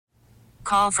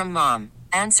Call from mom.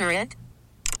 Answer it.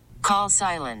 Call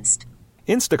silenced.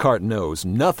 Instacart knows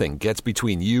nothing gets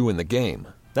between you and the game.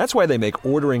 That's why they make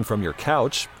ordering from your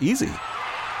couch easy.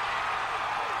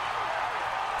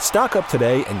 Stock up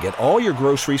today and get all your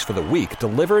groceries for the week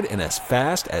delivered in as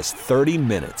fast as 30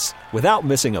 minutes without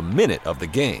missing a minute of the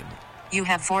game. You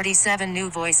have 47 new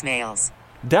voicemails.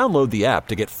 Download the app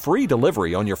to get free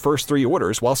delivery on your first 3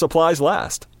 orders while supplies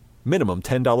last. Minimum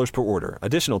 $10 per order.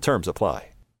 Additional terms apply.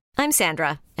 I'm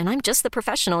Sandra, and I'm just the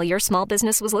professional your small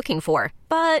business was looking for.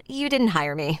 But you didn't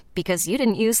hire me because you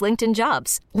didn't use LinkedIn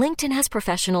Jobs. LinkedIn has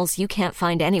professionals you can't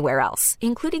find anywhere else,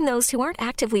 including those who aren't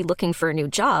actively looking for a new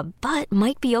job, but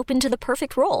might be open to the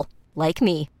perfect role, like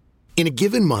me. In a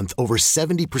given month, over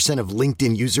 70% of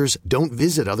LinkedIn users don't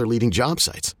visit other leading job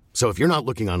sites. So if you're not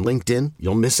looking on LinkedIn,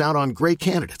 you'll miss out on great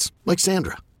candidates like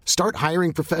Sandra. Start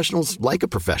hiring professionals like a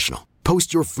professional.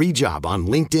 Post your free job on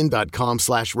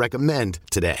linkedin.com/recommend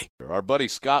today. Our buddy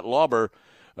Scott Lauber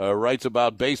writes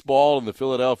about baseball and the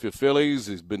Philadelphia Phillies.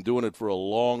 He's been doing it for a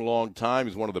long, long time.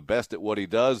 He's one of the best at what he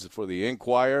does for the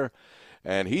Inquirer.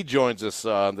 And he joins us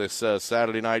on this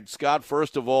Saturday night. Scott,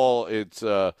 first of all, it's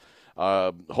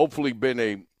hopefully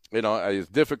been as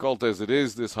difficult as it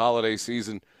is this holiday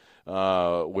season,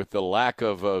 with the lack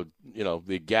of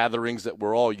the gatherings that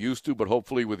we're all used to, but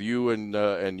hopefully with you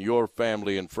and your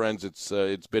family and friends,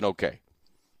 it's been okay.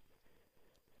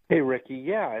 Hey, Ricky.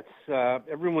 Yeah, it's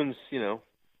everyone's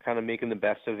kind of making the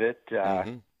best of it.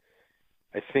 I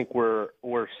think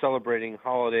we're celebrating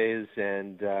holidays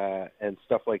and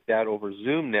stuff like that over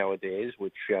Zoom nowadays,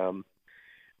 which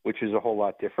is a whole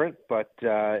lot different. But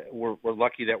we're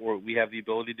lucky that we have the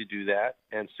ability to do that,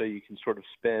 and so you can sort of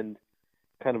spend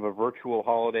kind of a virtual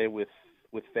holiday with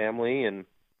family and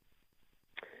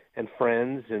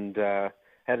friends, and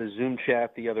had a Zoom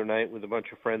chat the other night with a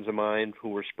bunch of friends of mine who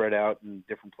were spread out in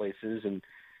different places, and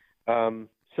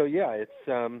so yeah,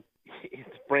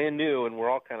 it's brand new, and we're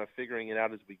all kind of figuring it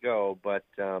out as we go. But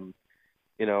I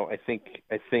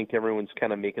think everyone's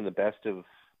kind of making the best of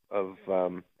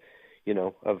the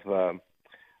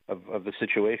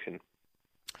situation.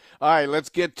 All right, let's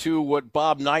get to what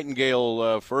Bob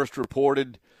Nightingale first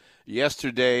reported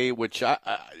yesterday, which,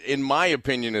 in my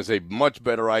opinion, is a much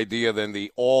better idea than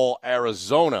the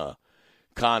all-Arizona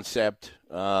concept.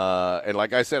 And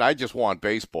like I said, I just want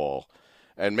baseball.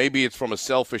 And maybe it's from a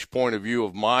selfish point of view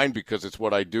of mine because it's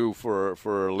what I do for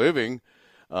a living.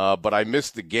 But I miss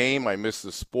the game. I miss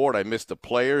the sport. I miss the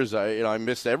players. I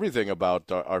miss everything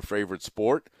about our favorite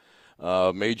sport.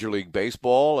 Major League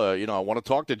Baseball. I want to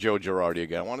talk to Joe Girardi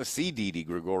again. I want to see Didi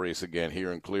Gregorius again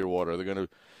here in Clearwater. They're going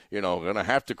to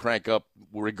have to crank up,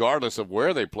 regardless of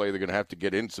where they play. They're going to have to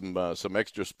get in some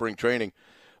extra spring training.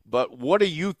 But what do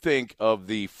you think of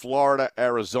the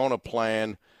Florida-Arizona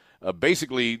plan?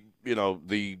 Basically,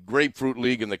 the Grapefruit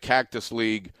League and the Cactus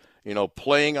League,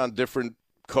 playing on different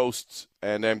coasts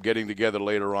and then getting together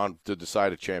later on to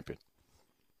decide a champion.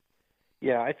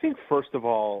 Yeah, I think first of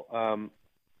all,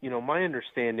 my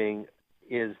understanding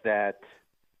is that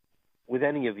with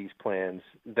any of these plans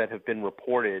that have been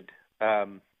reported,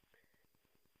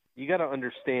 you got to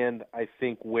understand, I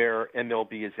think, where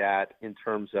MLB is at in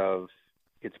terms of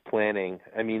its planning.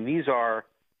 I mean, these are,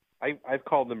 I've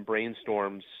called them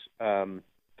brainstorms.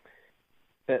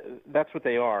 That's what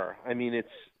they are. I mean,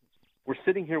 we're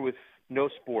sitting here with no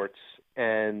sports,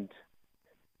 and,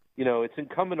 it's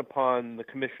incumbent upon the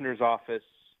commissioner's office,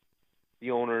 the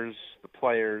owners, the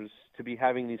players, to be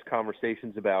having these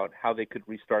conversations about how they could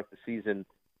restart the season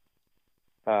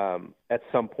at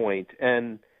some point.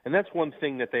 And that's one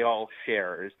thing that they all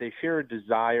share, is they share a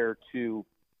desire to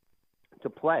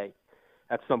play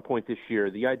at some point this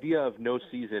year. The idea of no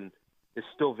season is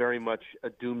still very much a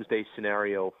doomsday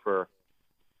scenario for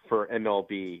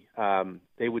MLB.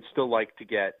 They would still like to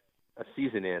get a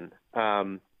season in.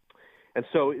 And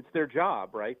so it's their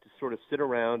job, right, to sort of sit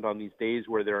around on these days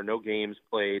where there are no games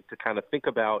played to kind of think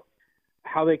about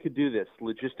how they could do this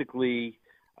logistically,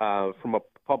 from a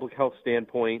public health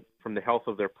standpoint, from the health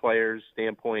of their players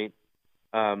standpoint.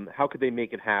 How could they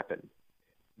make it happen?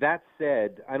 That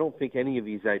said, I don't think any of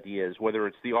these ideas, whether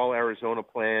it's the All-Arizona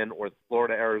plan or the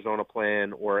Florida-Arizona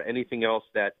plan or anything else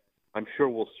that I'm sure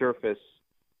will surface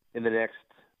in the next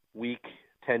week,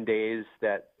 10 days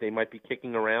that they might be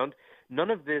kicking around, none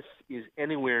of this is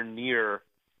anywhere near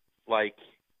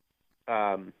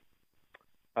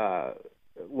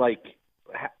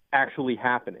actually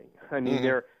happening. I mean,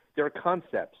 there are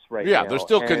concepts right now. Yeah, they're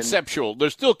still conceptual. They're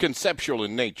still conceptual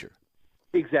in nature.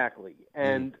 Exactly.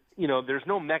 And, there's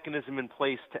no mechanism in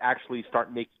place to actually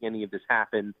start making any of this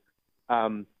happen.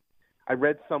 I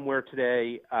read somewhere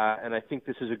today, and I think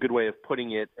this is a good way of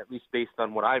putting it, at least based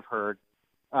on what I've heard,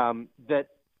 that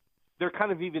they're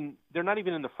not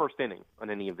even in the first inning on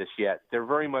any of this yet. They're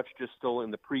very much just still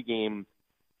in the pregame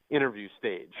interview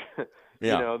stage.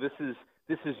 Yeah. You know, this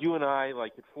is you and I,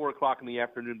 like at 4:00 in the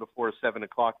afternoon before a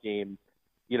 7:00 game,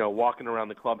 you know, walking around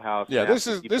the clubhouse. Yeah, and this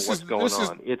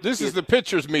is the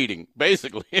pitchers meeting,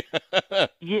 basically.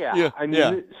 Yeah, I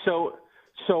mean, so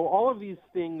all of these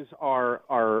things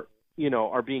are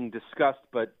being discussed,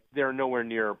 but they're nowhere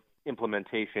near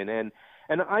implementation. And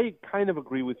I kind of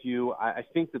agree with you. I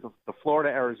think that the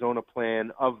Florida-Arizona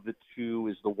plan of the two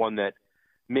is the one that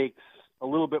makes a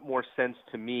little bit more sense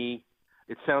to me.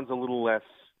 It sounds a little less,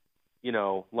 you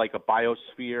know, like a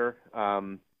biosphere.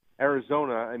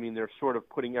 Arizona, I mean, they're sort of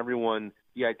putting everyone.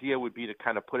 The idea would be to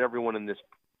kind of put everyone in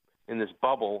this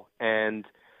bubble, and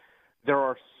there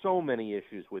are so many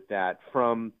issues with that.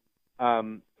 From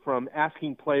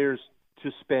asking players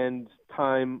to spend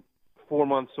time 4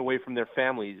 months away from their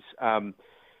families. You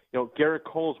know, Garrett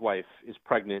Cole's wife is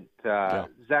pregnant.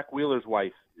 Zach Wheeler's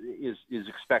wife is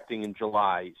expecting in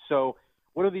July. So,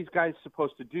 what are these guys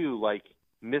supposed to do? Like,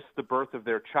 miss the birth of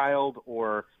their child,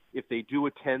 or if they do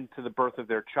attend to the birth of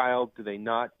their child, do they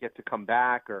not get to come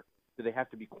back, or do they have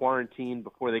to be quarantined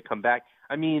before they come back?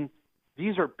 I mean,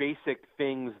 these are basic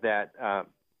things that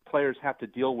players have to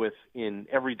deal with in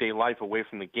everyday life away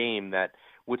from the game that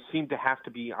would seem to have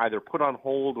to be either put on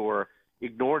hold or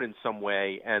ignored in some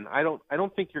way. And I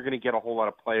don't think you're going to get a whole lot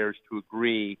of players to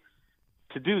agree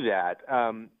to do that.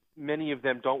 Many of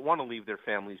them don't want to leave their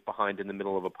families behind in the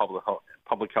middle of a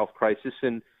public health crisis.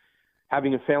 And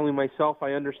having a family myself,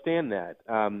 I understand that.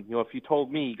 You know, if you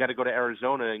told me you got to go to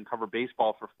Arizona and cover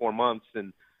baseball for 4 months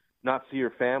and not see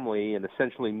your family and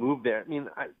essentially move there, I mean,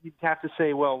 you'd have to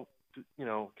say, well, you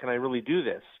know, can I really do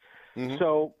this? Mm-hmm.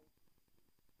 So,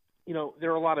 you know,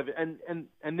 there are a lot of,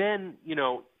 and then, you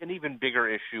know, an even bigger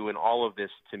issue in all of this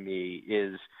to me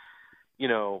is, you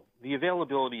know, the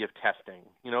availability of testing,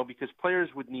 you know, because players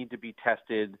would need to be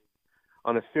tested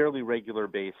on a fairly regular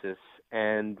basis,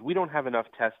 and we don't have enough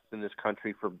tests in this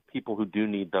country for people who do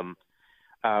need them.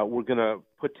 We're going to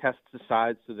put tests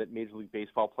aside so that Major League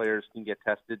Baseball players can get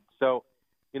tested. So,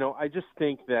 you know, I just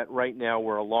think that right now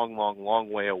we're a long, long,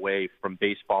 long way away from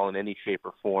baseball in any shape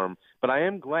or form. But I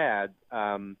am glad,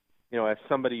 you know, as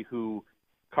somebody who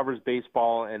covers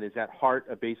baseball and is at heart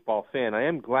a baseball fan, I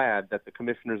am glad that the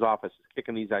commissioner's office is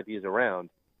kicking these ideas around,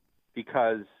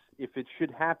 because if it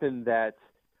should happen that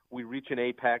we reach an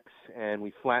apex and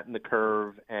we flatten the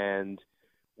curve and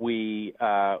we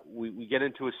get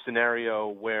into a scenario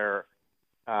where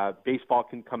baseball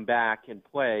can come back and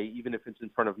play, even if it's in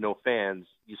front of no fans,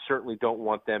 you certainly don't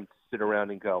want them to sit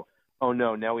around and go, oh,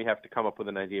 no, now we have to come up with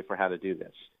an idea for how to do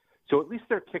this. So at least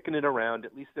they're kicking it around.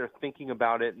 At least they're thinking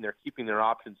about it, and they're keeping their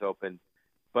options open.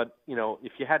 But, you know,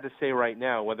 if you had to say right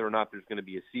now whether or not there's going to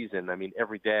be a season, I mean,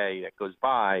 every day that goes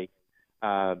by,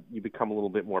 you become a little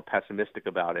bit more pessimistic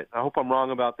about it. I hope I'm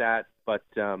wrong about that, but,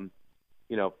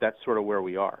 you know, that's sort of where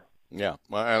we are. Yeah,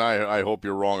 and I hope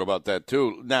you're wrong about that,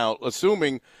 too. Now,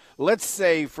 assuming, let's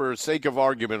say for sake of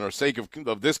argument or sake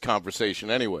of this conversation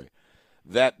anyway,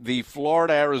 that the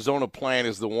Florida-Arizona plan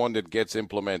is the one that gets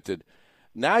implemented.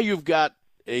 Now you've got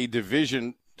a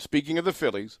division, speaking of the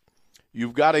Phillies,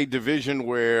 you've got a division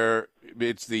where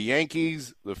it's the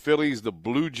Yankees, the Phillies, the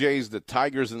Blue Jays, the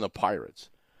Tigers, and the Pirates.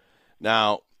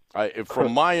 Now,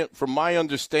 from my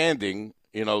understanding,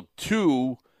 you know,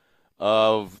 two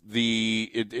of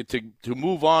to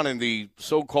move on in the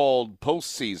so-called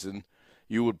postseason,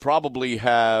 you would probably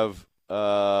have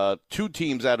two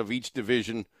teams out of each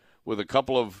division with a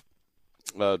couple of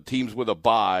teams with a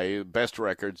bye, best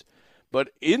records.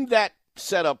 But in that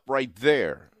setup right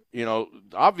there, you know,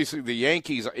 obviously the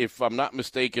Yankees, if I'm not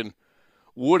mistaken,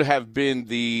 would have been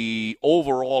the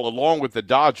overall, along with the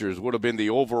Dodgers, would have been the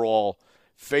overall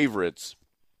favorites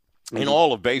in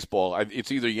all of baseball.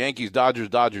 It's either Yankees, Dodgers,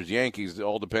 Dodgers, Yankees. It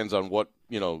all depends on what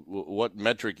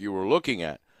metric you were looking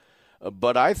at.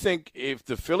 But I think if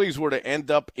the Phillies were to end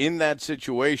up in that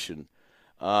situation,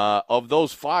 of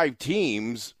those five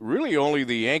teams, really only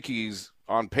the Yankees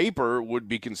on paper would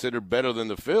be considered better than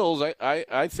the Phils.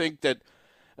 I think that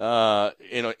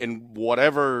in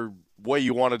whatever way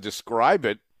you want to describe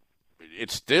it,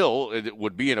 it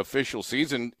would be an official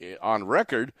season on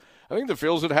record. I think the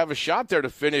Phils would have a shot there to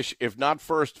finish, if not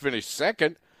first, finish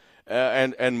second,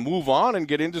 and move on and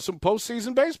get into some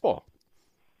postseason baseball.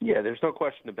 Yeah, there's no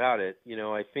question about it. You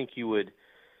know, I think you would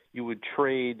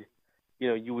trade,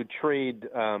 the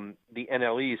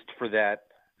NL East for that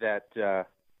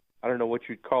I don't know what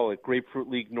you'd call it, Grapefruit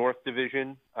League North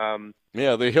division.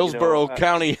 Yeah, the Hillsborough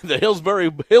County, the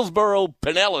Hillsborough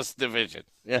Pinellas division.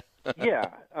 Yeah. Yeah,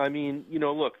 I mean,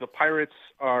 look, the Pirates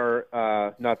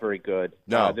are not very good.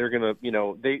 No, they're gonna,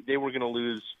 they were gonna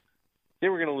lose. They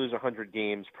were gonna lose 100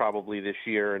 games probably this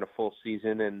year in a full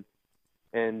season,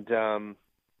 and the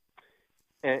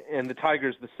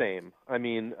Tigers the same. I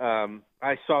mean,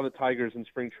 I saw the Tigers in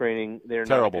spring training. They're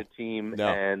terrible. not a good team, No.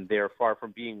 and they're far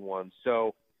from being one.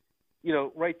 So,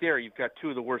 right there, you've got two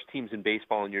of the worst teams in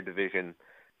baseball in your division.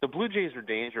 The Blue Jays are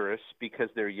dangerous because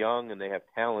they're young and they have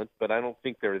talent, but I don't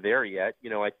think they're there yet.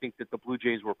 I think that the Blue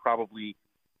Jays were probably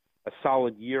a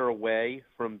solid year away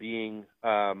from being,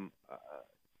 from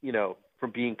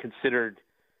being considered,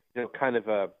 kind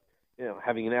of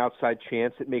having an outside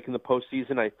chance at making the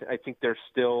postseason. I think they're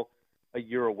still a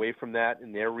year away from that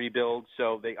in their rebuild.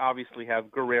 So they obviously have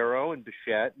Guerrero and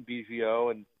Bichette and Biggio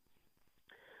and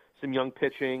some young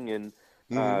pitching, and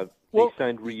they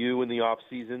signed Ryu in the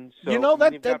offseason. So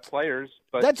they've got players.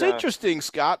 But that's interesting,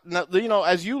 Scott. Now,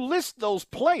 as you list those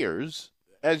players,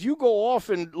 as you go off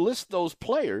and list those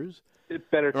players, it's a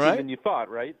better team than you thought,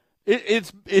 right?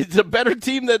 It's a better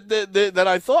team that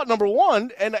I thought, number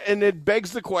one, and it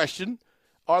begs the question,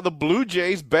 are the Blue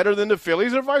Jays better than the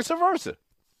Phillies or vice versa?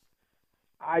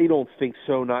 I don't think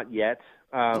so, not yet.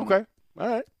 Okay, all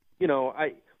right.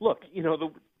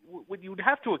 What you would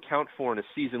have to account for in a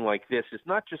season like this is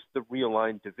not just the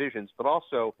realigned divisions, but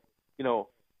also,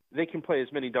 they can play as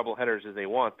many doubleheaders as they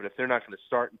want, but if they're not going to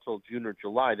start until June or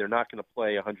July, they're not going to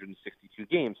play 162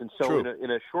 games. And so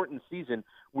in a shortened season,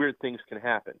 weird things can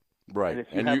happen. Right.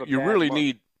 And you really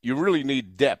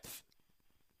need depth.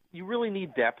 You really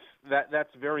need depth.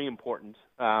 That's very important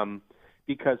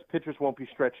because pitchers won't be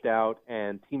stretched out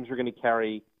and teams are going to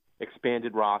carry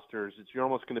expanded rosters. You're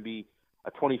almost going to be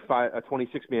a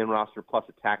 26-man roster plus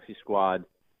a taxi squad.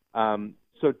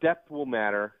 So depth will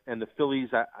matter, and the Phillies,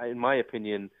 in my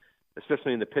opinion,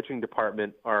 especially in the pitching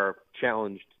department, are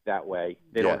challenged that way.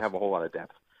 They don't have a whole lot of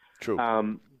depth. True.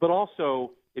 But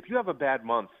also, if you have a bad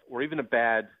month or even a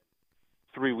bad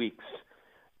 3 weeks,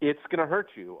 it's going to hurt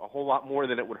you a whole lot more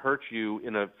than it would hurt you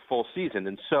in a full season.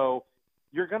 And so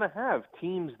you're going to have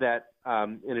teams that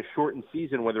in a shortened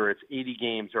season, whether it's 80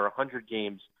 games or 100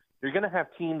 games, you're going to have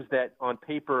teams that on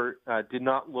paper did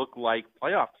not look like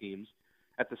playoff teams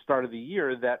at the start of the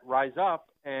year that rise up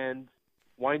and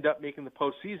wind up making the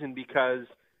postseason because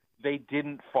they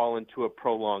didn't fall into a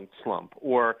prolonged slump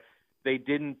or they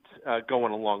didn't go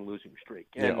on a long losing streak.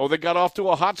 And, or they got off to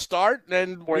a hot start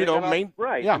and,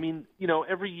 right. Yeah. I mean,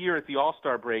 every year at the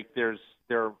All-Star break, there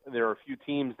are a few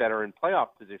teams that are in playoff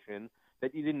position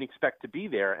that you didn't expect to be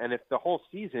there. And if the whole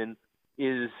season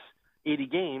is 80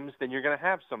 games, then you're going to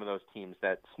have some of those teams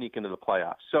that sneak into the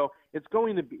playoffs. So it's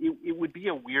going to be, it would be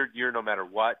a weird year no matter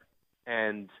what.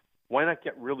 And why not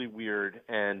get really weird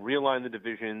and realign the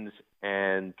divisions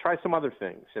and try some other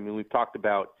things? I mean, we've talked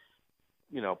about,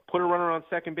 put a runner on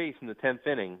second base in the 10th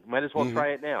inning. Might as well try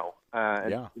it now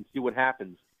and see what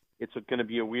happens. It's going to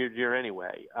be a weird year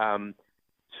anyway.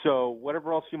 So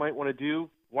whatever else you might want to do,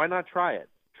 why not try it?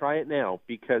 Try it now,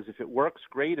 because if it works,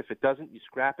 great. If it doesn't, you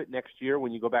scrap it next year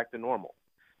when you go back to normal.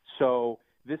 So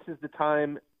this is the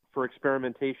time for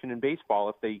experimentation in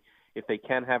baseball if they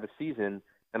can have a season,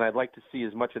 and I'd like to see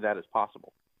as much of that as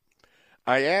possible.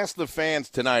 I asked the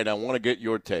fans tonight, I want to get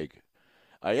your take.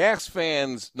 I asked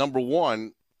fans, number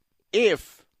one,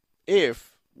 if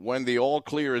when the all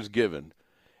clear is given,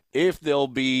 if they'll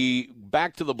be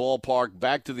back to the ballpark,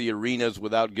 back to the arenas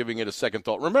without giving it a second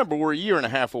thought. Remember, we're a year and a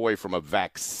half away from a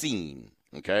vaccine,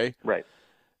 okay? Right.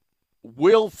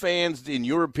 Will fans, in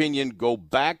your opinion, go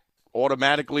back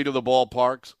automatically to the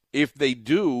ballparks? If they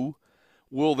do,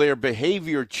 will their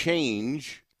behavior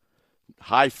change?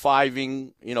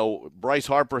 High-fiving, Bryce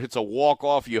Harper hits a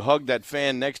walk-off, you hug that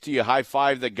fan next to you,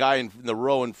 high-five the guy in the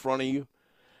row in front of you.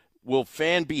 Will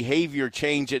fan behavior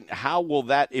change, and how will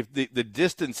that, if the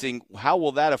distancing, how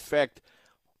will that affect,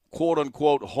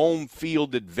 quote-unquote, home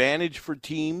field advantage for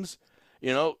teams?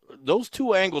 Those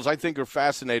two angles I think are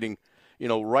fascinating,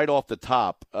 right off the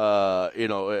top.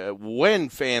 When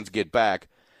fans get back,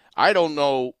 I don't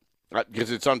know, because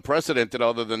it's unprecedented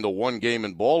other than the one game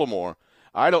in Baltimore.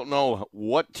 I don't know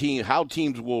how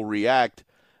teams will react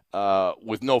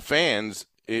with no fans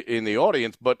in the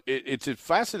audience, but it's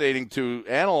fascinating to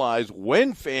analyze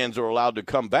when fans are allowed to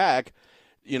come back.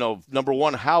 Number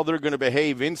one, how they're going to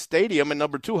behave in stadium, and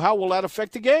number two, how will that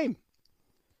affect the game?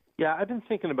 Yeah, I've been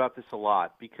thinking about this a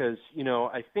lot because,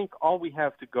 I think all we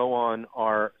have to go on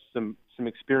are some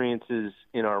experiences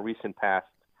in our recent past.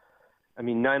 I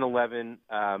mean,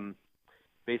 9/11,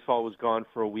 baseball was gone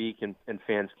for a week and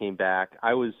fans came back.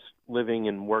 I was living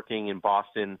and working in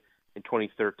Boston in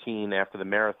 2013 after the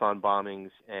marathon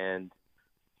bombings, and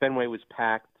Fenway was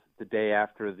packed the day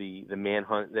after the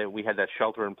manhunt. That we had that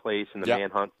shelter in place and the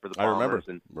manhunt for the bombers.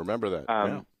 I remember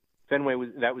that. Fenway was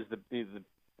the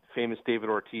famous David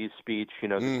Ortiz speech.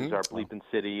 This is our bleeping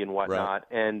city and whatnot.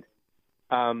 Right. And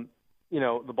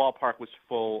the ballpark was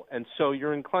full, and so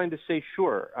you're inclined to say,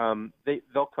 sure,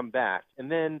 they'll come back. And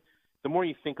then the more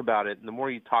you think about it, and the more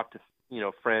you talk to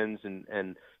friends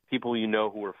and people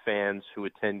who are fans who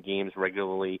attend games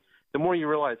regularly, the more you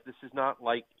realize this is not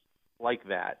like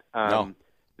that. No.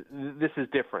 This is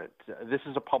different. This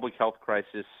is a public health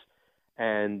crisis,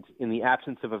 and in the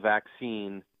absence of a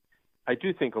vaccine, I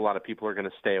do think a lot of people are going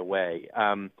to stay away.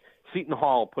 Seton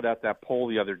Hall put out that poll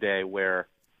the other day where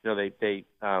they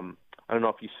I don't know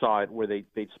if you saw it, where they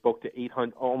spoke to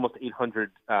almost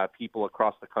 800 people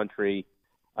across the country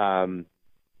in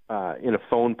a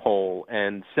phone poll,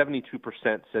 and 72%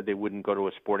 said they wouldn't go to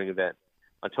a sporting event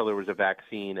until there was a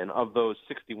vaccine. And of those,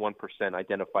 61%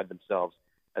 identified themselves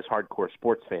as hardcore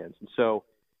sports fans. And so,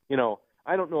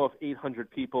 I don't know if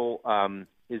 800 people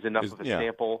is enough of a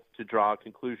sample to draw a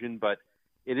conclusion, but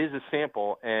it is a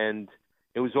sample, and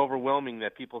it was overwhelming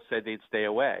that people said they'd stay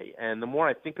away. And the more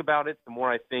I think about it, the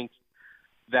more I think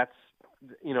that's,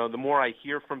 the more I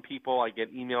hear from people, I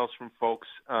get emails from folks,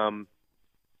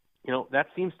 that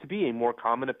seems to be a more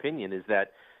common opinion, is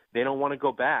that they don't want to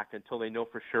go back until they know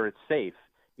for sure it's safe,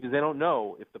 because they don't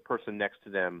know if the person next to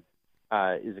them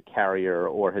is a carrier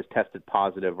or has tested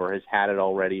positive or has had it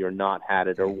already or not had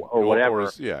it or whatever. Or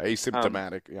is,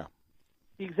 asymptomatic,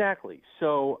 Exactly.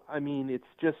 So, it's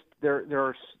just there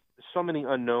are so many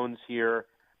unknowns here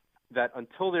that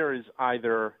until there is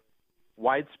either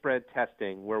widespread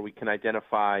testing where we can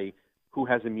identify who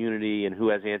has immunity and who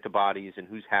has antibodies and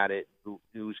who's had it,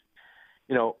 who's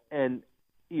and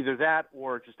either that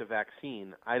or just a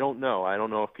vaccine. I don't know. I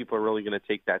don't know if people are really going to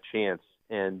take that chance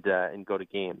and go to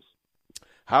games.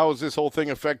 How is this whole thing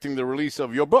affecting the release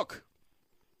of your book?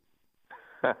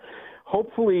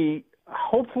 Hopefully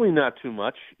not too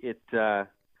much. It's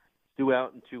due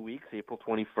out in 2 weeks, April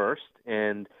 21st,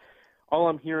 and all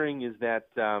I'm hearing is that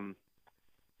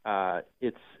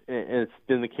it's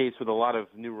been the case with a lot of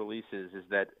new releases, is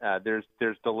that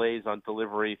there's delays on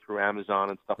delivery through Amazon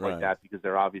and stuff like that, because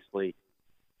they're obviously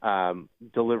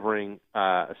delivering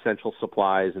essential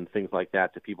supplies and things like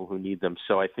that to people who need them.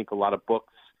 So I think a lot of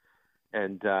books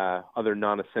and other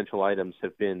non-essential items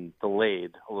have been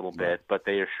delayed a little bit, but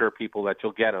they assure people that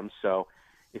you'll get them. So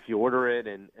if you order it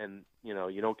and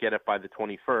you don't get it by the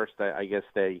 21st, I guess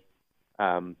they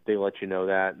let you know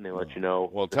that, and they let you know.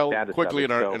 Well, tell quickly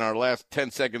in our last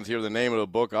 10 seconds here the name of the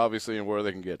book, obviously, and where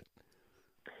they can get it.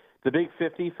 The Big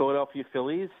 50, Philadelphia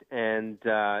Phillies, and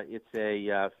it's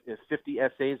 50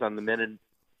 essays on the men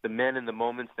and the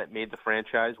moments that made the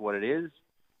franchise what it is,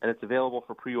 and it's available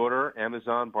for pre-order,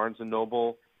 Amazon, Barnes &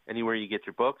 Noble, anywhere you get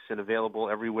your books, and available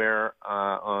everywhere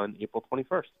on April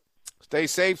 21st. Stay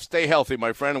safe, stay healthy,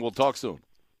 my friend, and we'll talk soon.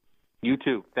 You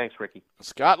too. Thanks, Ricky.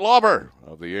 Scott Lauber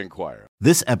of The Inquirer.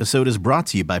 This episode is brought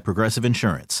to you by Progressive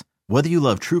Insurance. Whether you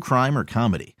love true crime or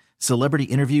comedy, celebrity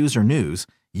interviews or news,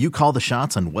 you call the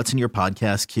shots on what's in your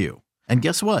podcast queue. And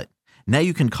guess what? Now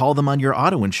you can call them on your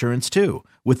auto insurance too,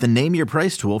 with the Name Your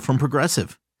Price tool from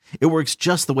Progressive. It works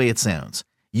just the way it sounds.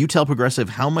 You tell Progressive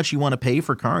how much you want to pay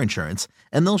for car insurance,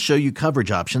 and they'll show you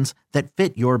coverage options that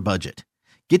fit your budget.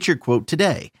 Get your quote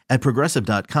today at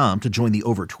Progressive.com to join the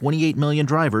over 28 million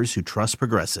drivers who trust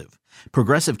Progressive.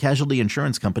 Progressive Casualty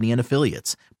Insurance Company and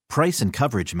Affiliates. Price and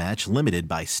coverage match limited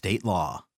by state law.